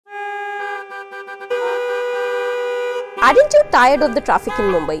Aren't you tired of the traffic in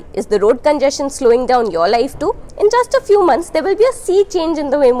Mumbai? Is the road congestion slowing down your life too? In just a few months, there will be a sea change in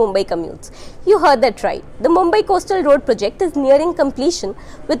the way Mumbai commutes. You heard that right. The Mumbai Coastal Road Project is nearing completion,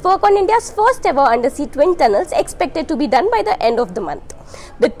 with work on India's first ever undersea twin tunnels expected to be done by the end of the month.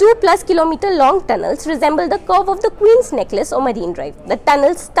 The 2+ kilometer long tunnels resemble the curve of the Queen's Necklace or Marine Drive. The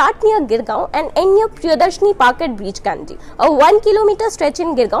tunnels start near Girgaon and end near Priyadarshini Park at Breach Gandhi. A 1 kilometer stretch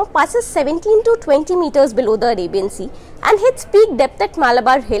in Girgaon passes 17 to 20 meters below the Arabian Sea and hits peak depth at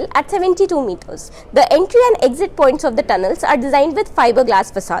Malabar Hill at 72 meters. The entry and exit points of the tunnels are designed with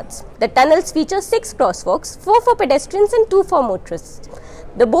fiberglass facades. The tunnels feature 6 crosswalks, 4 for pedestrians and 2 for motorists.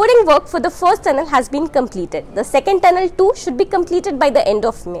 The boring work for the first tunnel has been completed. The second tunnel too should be completed by the end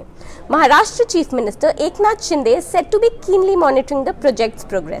of May. Maharashtra Chief Minister Eknath Shinde is said to be keenly monitoring the project's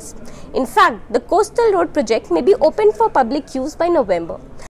progress. In fact, the Coastal Road Project may be opened for public use by November.